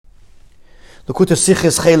L'kuta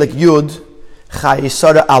Sichos Chelik Yud Chai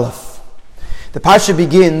Sara Aleph. The parsha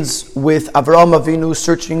begins with Avraham Avinu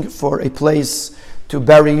searching for a place to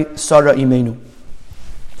bury Sarah Imenu.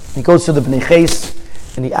 He goes to the Bnei Ches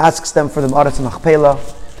and he asks them for the Ma'aretz Machpelah.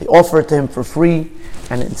 They offer it to him for free,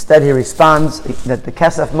 and instead he responds that the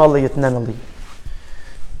Kesef Mole Yitnenali.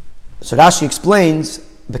 So Rashi explains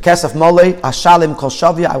the Kesef Mole Ashalim Kol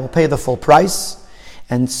Shavya, I will pay the full price.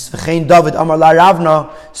 And V'chein David Amar La Ravna,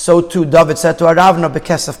 so too David said to Aravna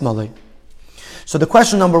Bekesef Mole. So the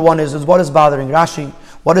question number one is what is bothering Rashi?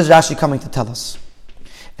 What is Rashi coming to tell us?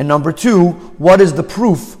 And number two, what is the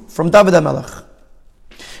proof from David HaMelech?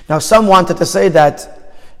 Now some wanted to say that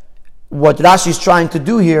what Rashi is trying to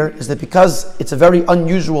do here is that because it's a very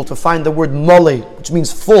unusual to find the word mole, which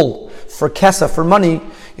means full, for kesef, for money,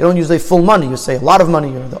 you don't usually full money, you say a lot of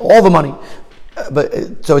money, or all the money.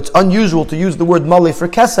 So it's unusual to use the word mole for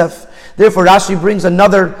kesef. Therefore Rashi brings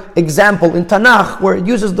another example in Tanakh where it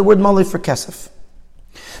uses the word mole for kesef.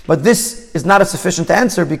 But this is not a sufficient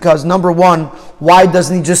answer because number one, why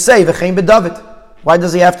doesn't he just say V'chein David? Why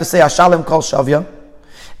does he have to say Ashalem Kol Shavya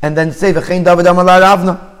and then say V'chein David Amar La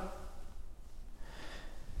Ravna?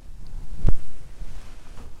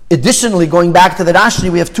 Additionally, going back to the Rashi,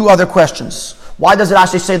 we have two other questions. Why does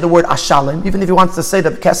Rashi say the word Ashalim? Even if he wants to say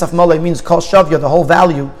that Kesef Mole means Kol Shavya, the whole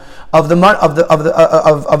value of the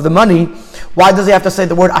money, why does he have to say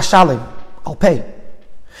the word Ashalim? I'll pay.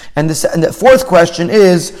 And the fourth question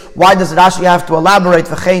is, why does Rashi have to elaborate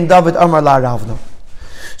V'chein David Amar La Ravna?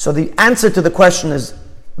 So the answer to the question is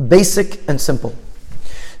basic and simple.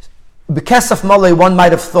 B'Kesef Mole, one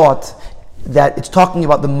might have thought that it's talking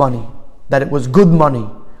about the money, that it was good money,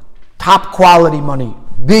 top quality money,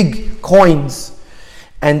 big coins.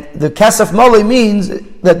 And the Kesef Mole means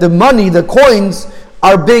that the money, the coins,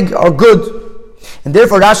 are big, are good. And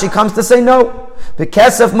therefore Rashi comes to say no. The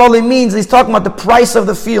Kesef Mole means he's talking about the price of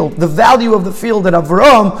the field, the value of the field that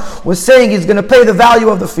Avraham was saying he's going to pay the value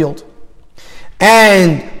of the field.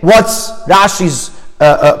 And what's Rashi's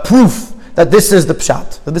proof that this is the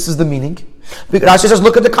pshat, that this is the meaning? Rashi says,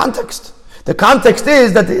 look at the context. The context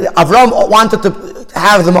is that Avraham wanted to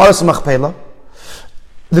have the Ma'aretz Machpelah.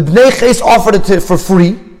 The Bnei Ches offered it for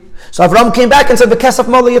free. So Avraham came back and said, "Bekesef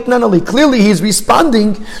Mole Yitnenali." Clearly, he's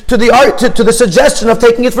responding to the suggestion of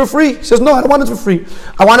taking it for free. He says, "No, I don't want it for free.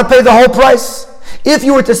 I want to pay the whole price." If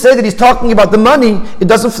you were to say that he's talking about the money, it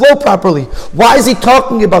doesn't flow properly. Why is he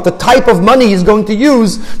talking about the type of money he's going to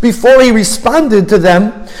use before he responded to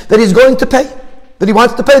them that he's going to pay, that he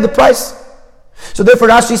wants to pay the price? So therefore,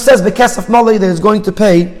 Rashi says, "Bekesef Mole," that is going to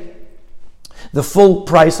pay the full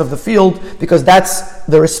price of the field, because that's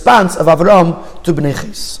the response of Avraham to Bnei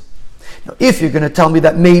Ches. Now, if you're going to tell me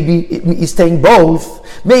that maybe he's saying both,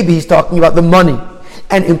 maybe he's talking about the money,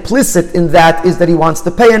 and implicit in that is that he wants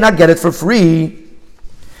to pay and not get it for free.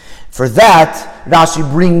 For that, Rashi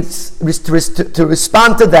brings, to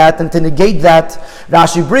respond to that and to negate that,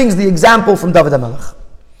 Rashi brings the example from David HaMelech.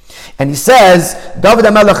 And he says, David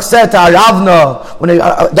HaMelech said to Aravna, when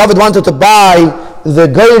David wanted to buy the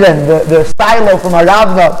Goyren, the silo from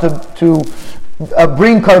Aravna to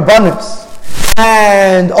bring karbanos,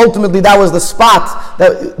 and ultimately that was the spot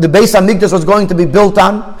that the Beis HaMikdash was going to be built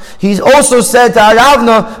on. He also said to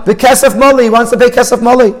Aravna, the Kesef Mole, he wants to pay Kesef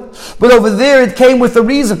Mole. But over there it came with a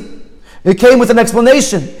reason. It came with an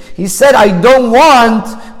explanation. He said, I don't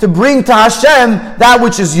want to bring to Hashem that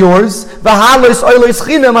which is yours.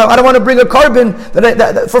 I don't want to bring a carbon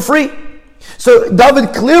that for free. So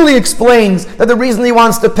David clearly explains that the reason he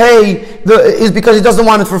wants to pay is because he doesn't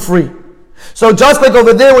want it for free. So just like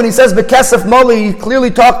over there when he says Bekesef Mole, he's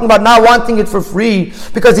clearly talking about not wanting it for free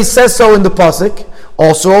because he says so in the pasuk.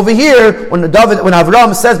 Also over here, when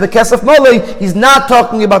Avraham says Bekesef Mole, he's not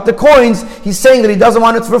talking about the coins. He's saying that he doesn't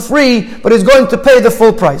want it for free, but he's going to pay the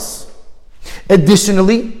full price.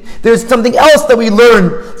 Additionally, there's something else that we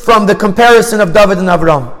learn from the comparison of David and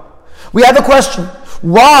Avraham. We have a question.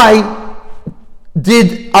 Why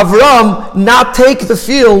did Avraham not take the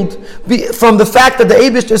field from the fact that the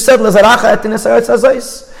Eibishter said,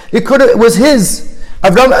 it was his.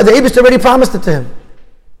 Avraham, the Eibishter already promised it to him.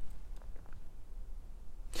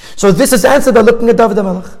 So this is answered by looking at David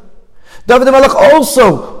HaMelech. David HaMelech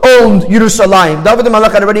also owned Yerushalayim. David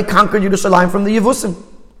HaMelech had already conquered Yerushalayim from the Yevusim.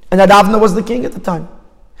 And Aravna was the king at the time.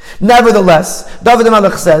 Nevertheless, David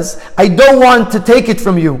HaMelech says, I don't want to take it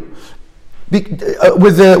from you with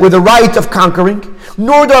the right of conquering,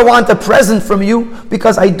 nor do I want a present from you,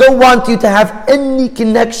 because I don't want you to have any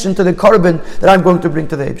connection to the carbon that I'm going to bring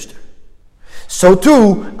to the Eibishter. So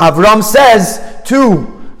too, Avraham says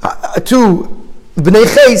to Bnei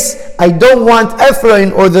Ches, I don't want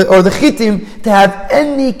Ephraim or the Chittim to have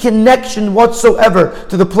any connection whatsoever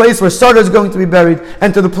to the place where Sarah is going to be buried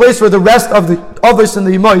and to the place where the rest of the Avos and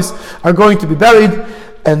the Yimos are going to be buried,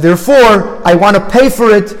 and therefore I want to pay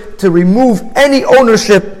for it to remove any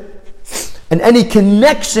ownership and any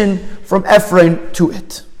connection from Ephraim to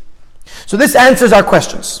it. So this answers our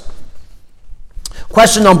questions.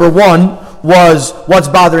 Question number one was, what's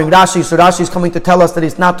bothering Rashi? So Rashi is coming to tell us that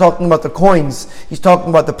he's not talking about the coins, he's talking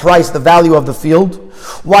about the price, the value of the field.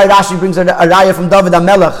 Why Rashi brings a raya from David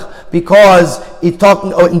HaMelech? Because he's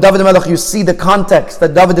talking, in David HaMelech you see the context,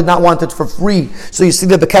 that David did not want it for free. So you see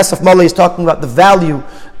that the Kesef Malay is talking about the value,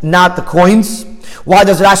 not the coins. Why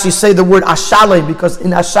does Rashi say the word Ashalem? Because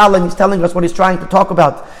in Ashalem he's telling us what he's trying to talk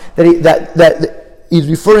about, that he's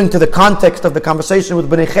referring to the context of the conversation with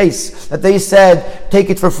Bnei Ches, that they said, take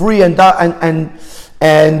it for free, and Avram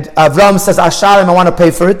says, Ashalem, I want to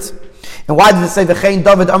pay for it. And why did it say, V'chein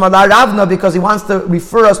David Amar la Ravna? Because he wants to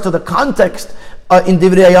refer us to the context in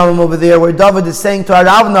Divrei Hayamim over there, where David is saying to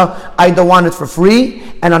Aravna, I don't want it for free.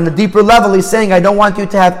 And on a deeper level, he's saying, I don't want you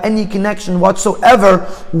to have any connection whatsoever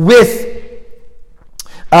with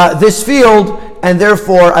this field, and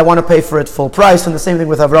therefore I want to pay for it full price. And the same thing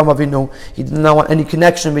with Avraham Avinu. He did not want any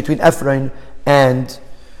connection between Ephraim and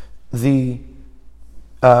the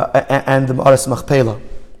Ma'aras Machpelah.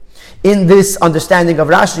 In this understanding of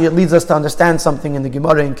Rashi, it leads us to understand something in the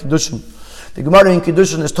Gemara in Kiddushin. The Gemara in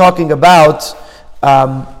Kiddushin is talking about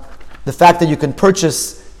the fact that you can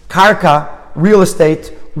purchase karka, real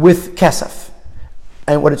estate, with kesef.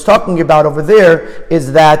 And what it's talking about over there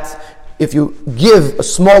is that if you give a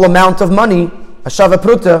small amount of money, a shava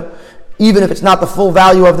pruta, even if it's not the full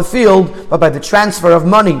value of the field, but by the transfer of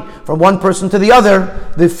money from one person to the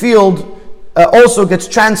other, the field also gets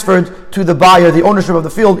transferred to the buyer, the ownership of the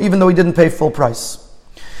field, even though he didn't pay full price.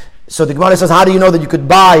 So the Gemara says, how do you know that you could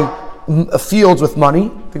buy fields with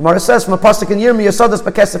money? The Gemara says, from a pasuk in Yirmiyah, Yasadas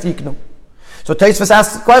b'kesef yiknu. So Tosfos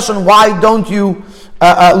asks the question, why don't you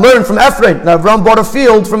learn from Ephraim? Now Avram bought a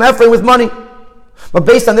field from Ephraim with money. But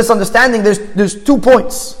based on this understanding, there's 2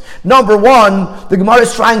 points. Number one, the Gemara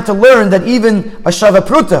is trying to learn that even a shava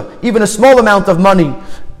pruta, even a small amount of money,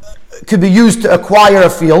 could be used to acquire a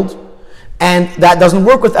field, and that doesn't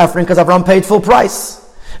work with Ephraim because Avram paid full price.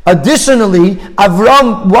 Additionally,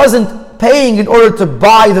 Avram wasn't paying in order to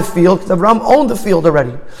buy the field, because Avram owned the field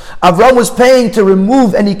already. Avram was paying to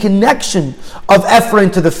remove any connection of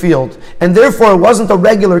Ephraim to the field, and therefore it wasn't a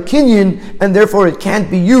regular kinyan, and therefore it can't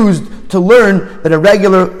be used to learn that a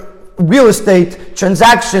regular real estate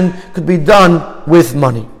transaction could be done with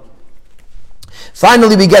money.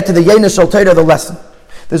 Finally, we get to the Yeina Shel Torah, the lesson.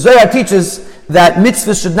 The Zohar teaches that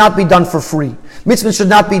mitzvahs should not be done for free. Mitzvahs should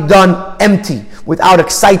not be done empty, without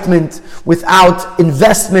excitement, without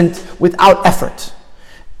investment, without effort.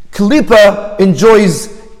 Klippa enjoys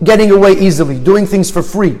getting away easily, doing things for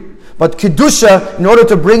free. But Kedusha, in order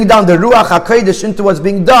to bring down the Ruach HaKodesh into what's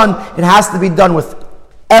being done, it has to be done with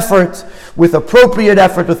effort, with appropriate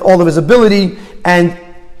effort, with all of his ability, and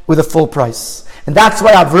with a full price. And that's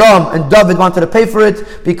why Avram and David wanted to pay for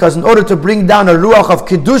it, because in order to bring down a Ruach of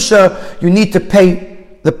Kedusha, you need to pay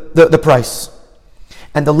the price.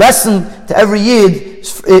 And the lesson to every Yid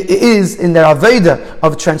is in their Aveda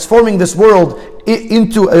of transforming this world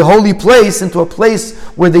into a holy place, into a place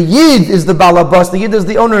where the Yid is the balabas, the Yid is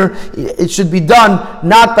the owner. It should be done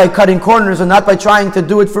not by cutting corners and not by trying to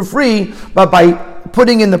do it for free, but by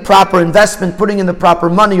putting in the proper investment, putting in the proper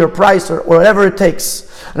money or price or whatever it takes.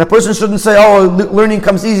 And a person shouldn't say, oh, learning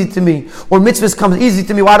comes easy to me, or mitzvahs comes easy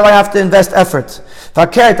to me, why do I have to invest effort?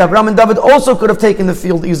 Fakert, Abraham and David also could have taken the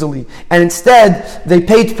field easily, and instead they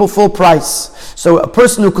paid for full price. So a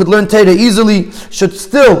person who could learn Torah easily should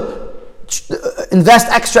still invest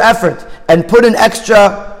extra effort and put in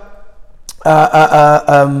extra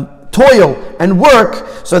toil and work,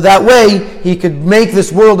 so that way he could make this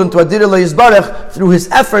world into a Dir Yisbarach through his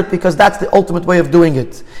effort, because that's the ultimate way of doing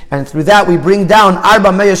it. And through that we bring down Arba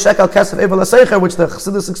Meya Shekel Kesef Evel HaSeicher, which the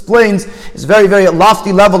Chassidus explains is very, very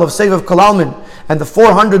lofty level of Sevav Kalalmin, and the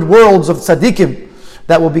 400 worlds of Tzaddikim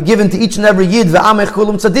that will be given to each and every Yid, Ve'amech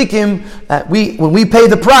Kulam Tzaddikim, when we pay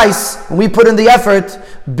the price, when we put in the effort,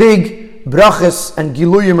 big brachas and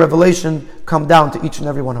giluyim revelation come down to each and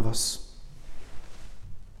every one of us.